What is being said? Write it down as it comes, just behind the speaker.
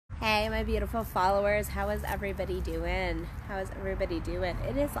Hey, my beautiful followers. How is everybody doing?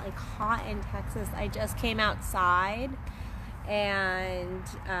 It is like hot in Texas. I just came outside and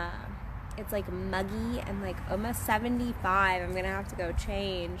it's like muggy and like almost 75. I'm going to have to go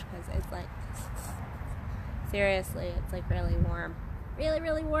change because it's like, seriously, it's like really warm. Really,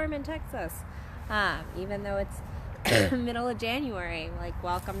 really warm in Texas. Even though it's middle of January. Like,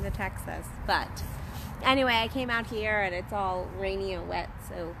 welcome to Texas. But anyway, I came out here and it's all rainy and wet,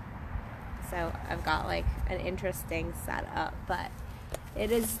 so I've got like an interesting setup, but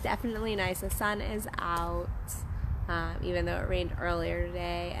it is definitely nice. The sun is out, even though it rained earlier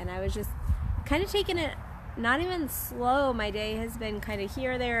today, and I was just kind of taking it not even slow. My day has been kind of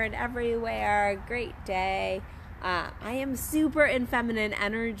here, there, and everywhere. Great day. I am super in feminine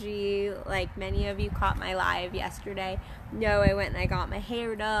energy. Like many of you caught my live yesterday. No, I went and I got my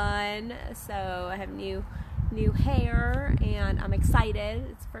hair done, so I have new hair and I'm excited.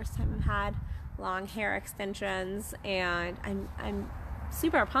 It's the first time I've had long hair extensions and I'm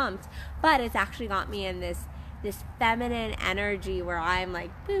super pumped, but it's actually got me in this feminine energy where I'm like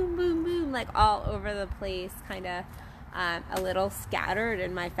boom boom boom, like all over the place, kind of a little scattered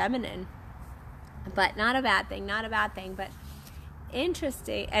in my feminine, but not a bad thing, but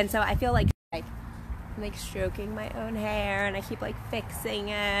interesting. And so I feel like I'm like stroking my own hair and I keep like fixing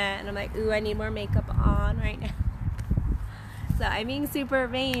it and I'm like, ooh, I need more makeup on right now. So I'm being super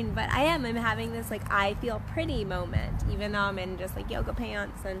vain, but I'm having this like I feel pretty moment, even though I'm in just like yoga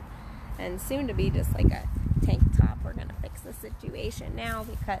pants and soon to be just like a tank top. We're gonna fix the situation now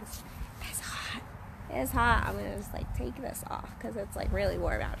because it's hot. I'm gonna just like take this off because it's like really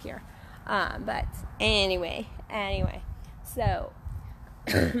warm out here. But anyway, so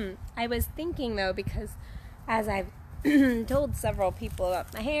I was thinking though, because as I've told several people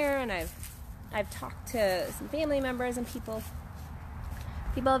about my hair and I've talked to some family members and people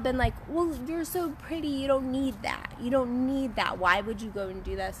have been like, well, you're so pretty, you don't need that, why would you go and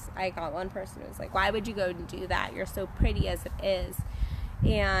do this? I got one person who was like, why would you go and do that, you're so pretty as it is.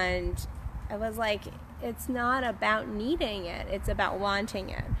 And I was like, it's not about needing it, it's about wanting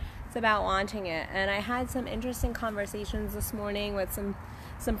it. And I had some interesting conversations this morning with some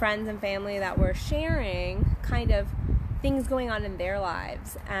friends and family that were sharing kind of things going on in their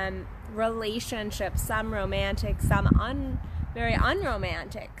lives, and relationships, some romantic, some very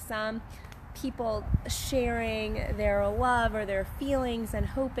unromantic, some people sharing their love or their feelings and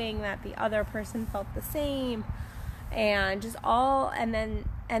hoping that the other person felt the same, and just all, and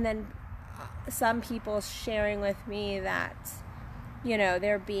then some people sharing with me that, you know,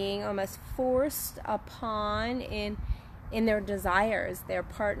 they're being almost forced upon in their desires. Their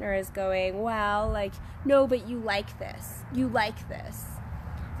partner is going, well, like, no, but you like this.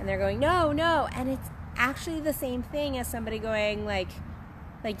 And they're going, no. And it's actually the same thing as somebody going like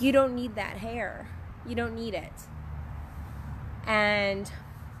you don't need that hair. You don't need it. And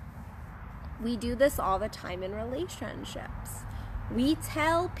we do this all the time in relationships. We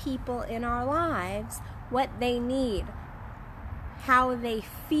tell people in our lives what they need, how they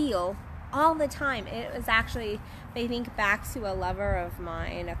feel all the time. It was actually, I think back to a lover of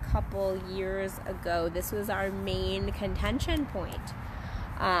mine a couple years ago. This was our main contention point.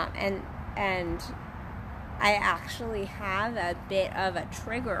 And I actually have a bit of a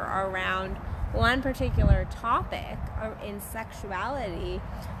trigger around one particular topic in sexuality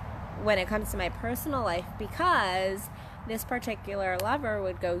when it comes to my personal life, because this particular lover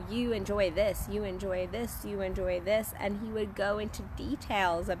would go, you enjoy this, and he would go into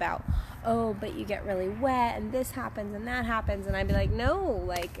details about, oh, but you get really wet, and this happens, and that happens, and I'd be like, no,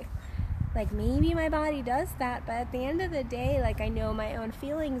 like maybe my body does that, but at the end of the day, like, I know my own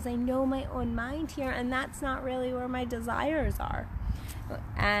feelings, I know my own mind here, and that's not really where my desires are.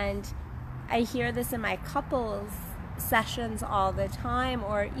 And I hear this in my couples sessions all the time,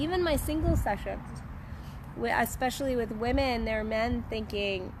 or even my single sessions, especially with women. Their men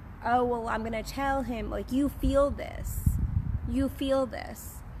thinking, oh, well, I'm going to tell him, like, you feel this,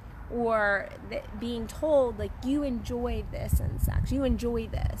 or being told, like, you enjoy this in sex, you enjoy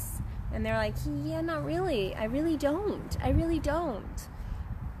this, and they're like, yeah, not really, I really don't.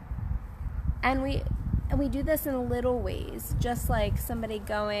 And we do this in little ways, just like somebody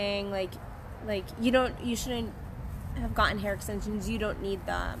going, like you shouldn't have gotten hair extensions, you don't need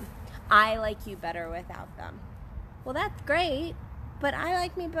them, I like you better without them. Well, that's great, but I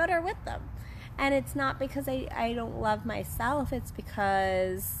like me better with them. And it's not because I don't love myself, it's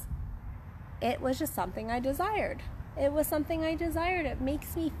because it was just something I desired. It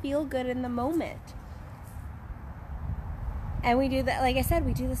makes me feel good in the moment. And we do that, like I said,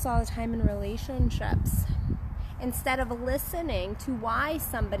 we do this all the time in relationships. instead of listening to why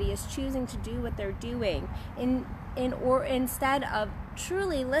somebody is choosing to do what they're doing, or instead of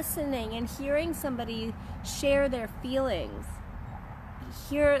truly listening and hearing somebody share their feelings,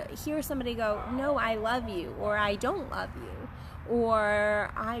 hear somebody go, no, I love you, or I don't love you,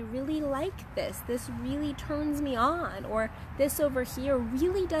 or I really like this really turns me on, or this over here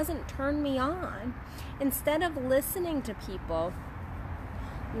really doesn't turn me on. Instead of listening to people,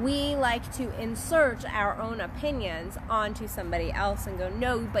 we like to insert our own opinions onto somebody else and go,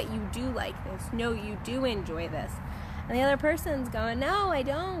 no, but you do like this, no, you do enjoy this. And the other person's going, no, I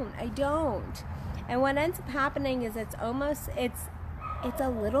don't. And what ends up happening is it's a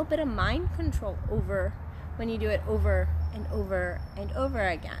little bit of mind control over when you do it over and over and over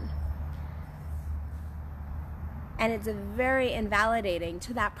again. And it's very invalidating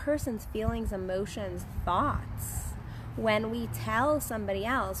to that person's feelings, emotions, thoughts when we tell somebody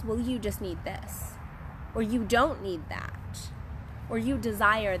else, well, you just need this, or you don't need that, or you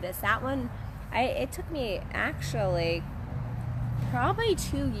desire this. That one, it took me actually probably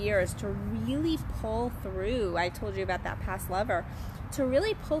 2 years to really pull through. I told you about that past lover, to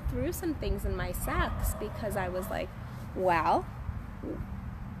really pull through some things in my sex, because I was like, well,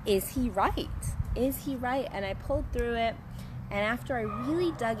 is he right? And I pulled through it, and after I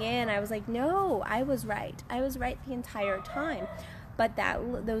really dug in, I was like, no, I was right the entire time. But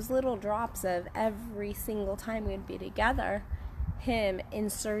those little drops of every single time we'd be together, him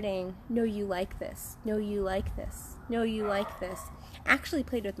inserting, no, you like this, no, you like this, no, you like this, actually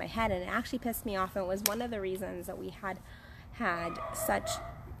played with my head, and it actually pissed me off. And it was one of the reasons that we had such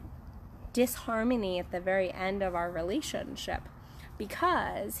disharmony at the very end of our relationship,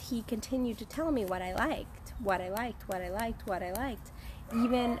 because he continued to tell me what I liked,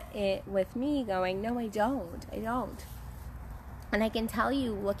 even with me going, no, I don't. And I can tell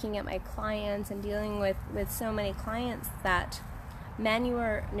you, looking at my clients and dealing with so many clients, that men, you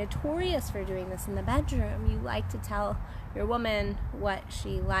are notorious for doing this in the bedroom. You like to tell your woman what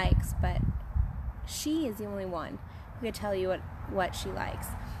she likes, but she is the only one who could tell you what she likes.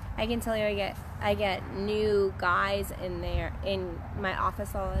 I can tell you, I get new guys in my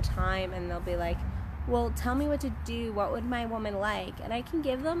office all the time, and they'll be like, well, tell me what to do. What would my woman like? And I can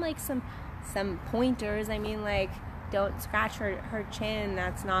give them like some pointers. I mean, like, don't scratch her chin.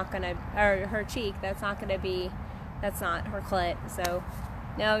 That's not gonna, or her cheek. That's not her clit. So,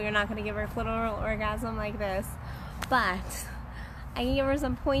 no, you're not gonna give her a clitoral orgasm like this. But I can give her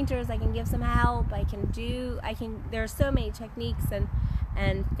some pointers. I can give some help. There's so many techniques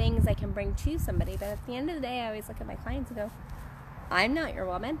and things I can bring to somebody. But at the end of the day, I always look at my clients and go, I'm not your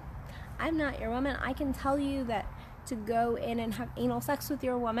woman. I can tell you that to go in and have anal sex with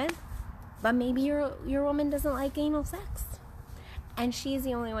your woman, but maybe your woman doesn't like anal sex, and she's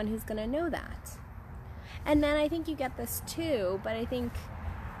the only one who's going to know that. And then I think you get this too, but I think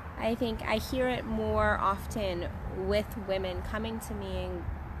I hear it more often with women coming to me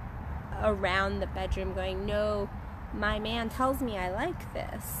around the bedroom going, no, my man tells me I like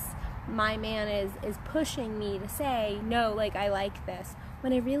this. My man is pushing me to say, no, like, I like this,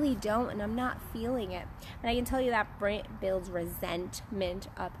 when I really don't, and I'm not feeling it. And I can tell you that builds resentment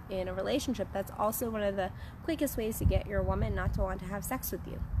up in a relationship. That's also one of the quickest ways to get your woman not to want to have sex with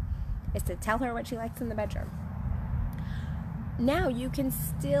you, is to tell her what she likes in the bedroom. Now you can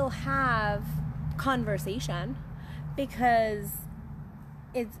still have conversation, because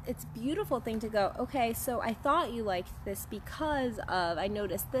it's a beautiful thing to go, okay, so I thought you liked this because of, I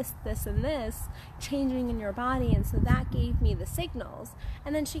noticed this, and this changing in your body, and so that gave me the signals.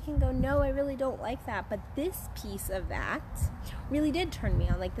 And then she can go, no, I really don't like that, but this piece of that really did turn me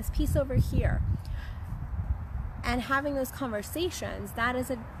on, like this piece over here. And having those conversations, that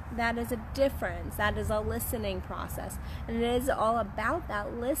is a difference. That is a listening process, and it is all about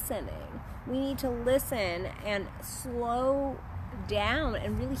that listening. We need to listen and slow down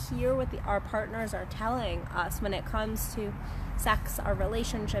and really hear what our partners are telling us when it comes to sex, our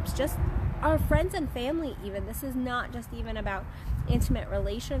relationships, just our friends and family even. This is not just even about intimate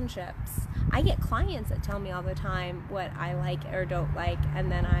relationships. I get clients that tell me all the time what I like or don't like, and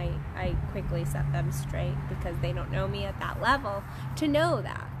then I quickly set them straight, because they don't know me at that level to know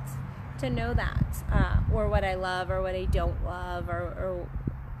that, or what I love or what I don't love,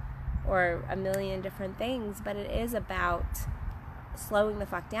 or a million different things. But it is about slowing the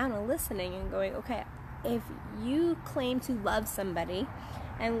fuck down and listening and going, okay, if you claim to love somebody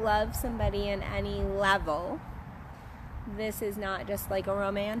and love somebody in any level, this is not just like a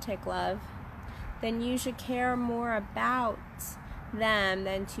romantic love, then you should care more about them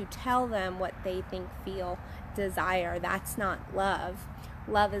than to tell them what they think, feel, desire. That's not love.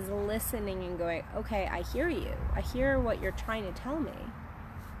 Love is listening and going, okay, I hear you. I hear what you're trying to tell me.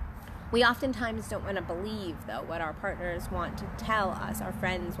 We oftentimes don't want to believe, though, what our partners want to tell us, our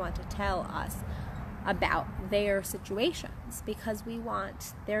friends want to tell us about their situations, because we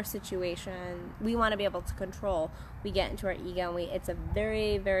want their situation, we want to be able to control. We get into our ego, and it's a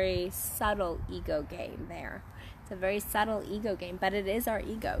very, very subtle ego game there. It's a very subtle ego game, but it is our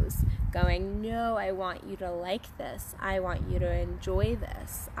egos going, no, I want you to like this. I want you to enjoy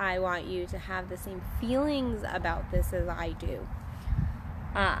this. I want you to have the same feelings about this as I do.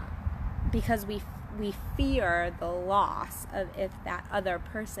 Because we fear the loss of if that other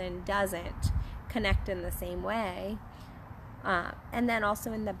person doesn't connect in the same way. And then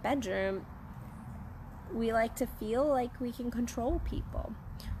also in the bedroom, we like to feel like we can control people.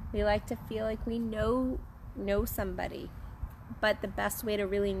 We like to feel like we know somebody. But the best way to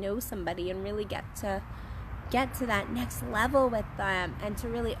really know somebody and really get to that next level with them, and to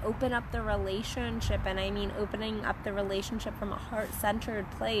really open up the relationship, and I mean opening up the relationship from a heart-centered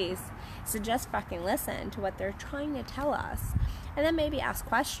place, is to just fucking listen to what they're trying to tell us. And then maybe ask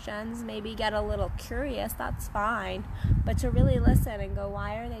questions, maybe get a little curious, that's fine. But to really listen and go,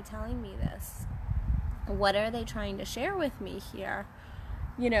 why are they telling me this? What are they trying to share with me here?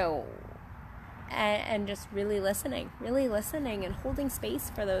 And just really listening and holding space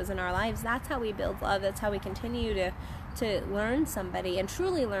for those in our lives. That's how we build love. That's how we continue to learn somebody and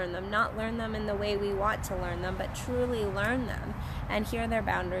truly learn them. Not learn them in the way we want to learn them, but truly learn them and hear their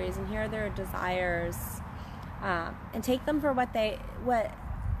boundaries and hear their desires, and take them for what they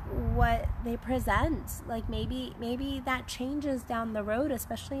present. Like maybe that changes down the road,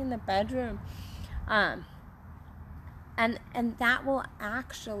 especially in the bedroom. And that will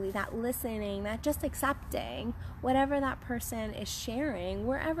actually, that listening, that just accepting whatever that person is sharing,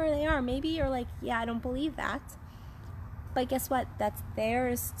 wherever they are. Maybe you're like, yeah, I don't believe that. But guess what? That's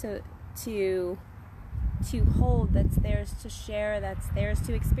theirs to hold, that's theirs to share, that's theirs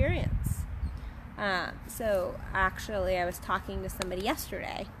to experience. So actually, I was talking to somebody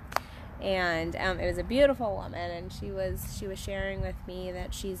yesterday, and it was a beautiful woman, and she was sharing with me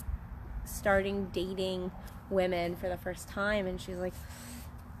that she's starting dating women for the first time, and she's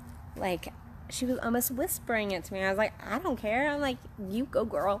like she was almost whispering it to me. I was like, I don't care. I'm like, you go,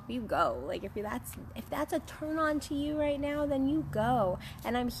 girl, you go. Like, if that's a turn on to you right now, then you go.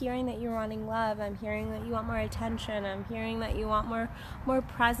 And I'm hearing that you're wanting love. I'm hearing that you want more attention. I'm hearing that you want more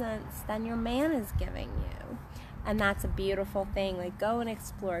presence than your man is giving you. And that's a beautiful thing. Like, go and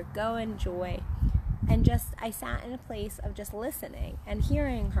explore, go enjoy. And I sat in a place of just listening and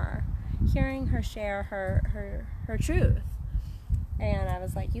hearing her share her truth. And I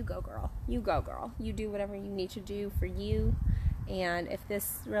was like, you go, girl. You go, girl. You do whatever you need to do for you. And if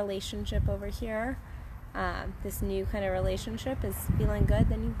this relationship over here, this new kind of relationship is feeling good,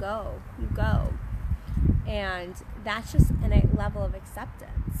 then you go. You go. And that's just a level of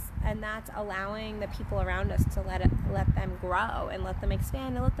acceptance. And that's allowing the people around us to let them grow and let them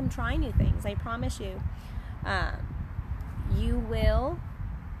expand and let them try new things. I promise you, you will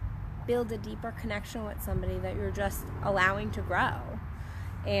build a deeper connection with somebody that you're just allowing to grow.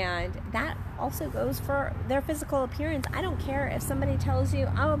 And that also goes for their physical appearance. I don't care if somebody tells you,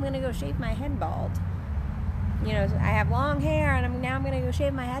 oh, I'm going to go shave my head bald. I have long hair and I'm going to go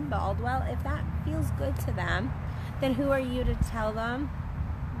shave my head bald. Well, if that feels good to them, then who are you to tell them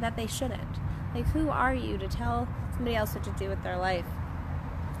that they shouldn't? Like, who are you to tell somebody else what to do with their life?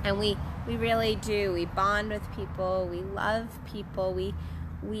 And we really do. We bond with people. We love people.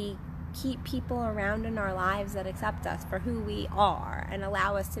 We keep people around in our lives that accept us for who we are and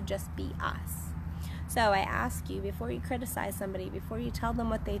allow us to just be us. So I ask you, before you criticize somebody, before you tell them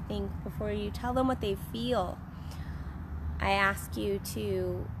what they think, before you tell them what they feel, I ask you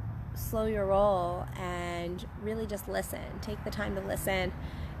to slow your roll and really just listen. Take the time to listen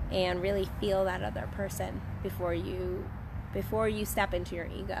and really feel that other person before you step into your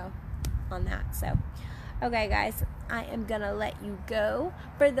ego on that. So, okay, guys, I am going to let you go.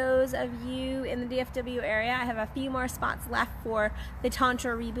 For those of you in the DFW area, I have a few more spots left for the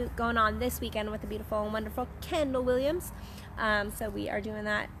Tantra reboot going on this weekend with the beautiful and wonderful Kendall Williams. So we are doing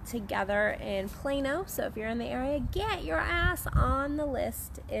that together in Plano. So if you're in the area, get your ass on the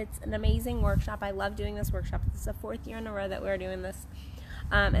list. It's an amazing workshop. I love doing this workshop. This is the 4th year in a row that we're doing this.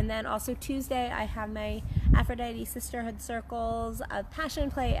 And then also Tuesday, I have my Aphrodite Sisterhood Circles of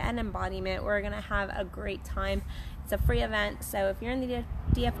Passion, Play, and Embodiment. We're going to have a great time. It's a free event, so if you're in the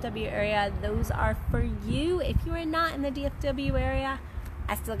DFW area, those are for you. If you are not in the DFW area,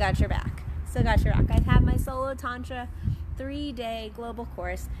 I still got your back. I have my Solo Tantra 3-day global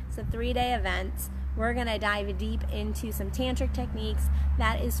course. It's a 3-day event we're going to dive deep into some tantric techniques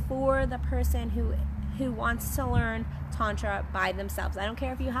that is for the person who wants to learn Tantra by themselves. I don't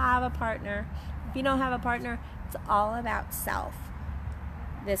care if you have a partner. If you don't have a partner, it's all about self,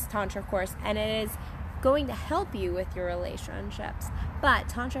 this Tantra course, and it is going to help you with your relationships. But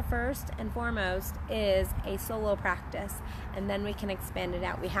Tantra, first and foremost, is a solo practice, and then we can expand it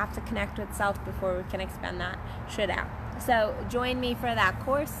out. We have to connect with self before we can expand that shit out. So join me for that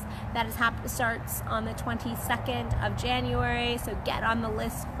course. That starts on the 22nd of January, so get on the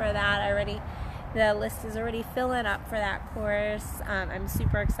list for that already. The list is already filling up for that course. I'm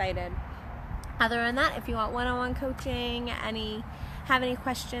super excited. Other than that, if you want one-on-one coaching, have any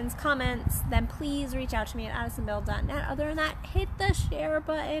questions, comments, then please reach out to me at addisonbill.net. Other than that, hit the share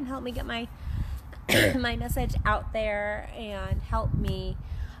button. Help me get my my message out there and help me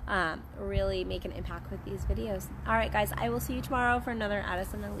really make an impact with these videos. All right, guys, I will see you tomorrow for another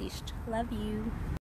Addison Unleashed. Love you.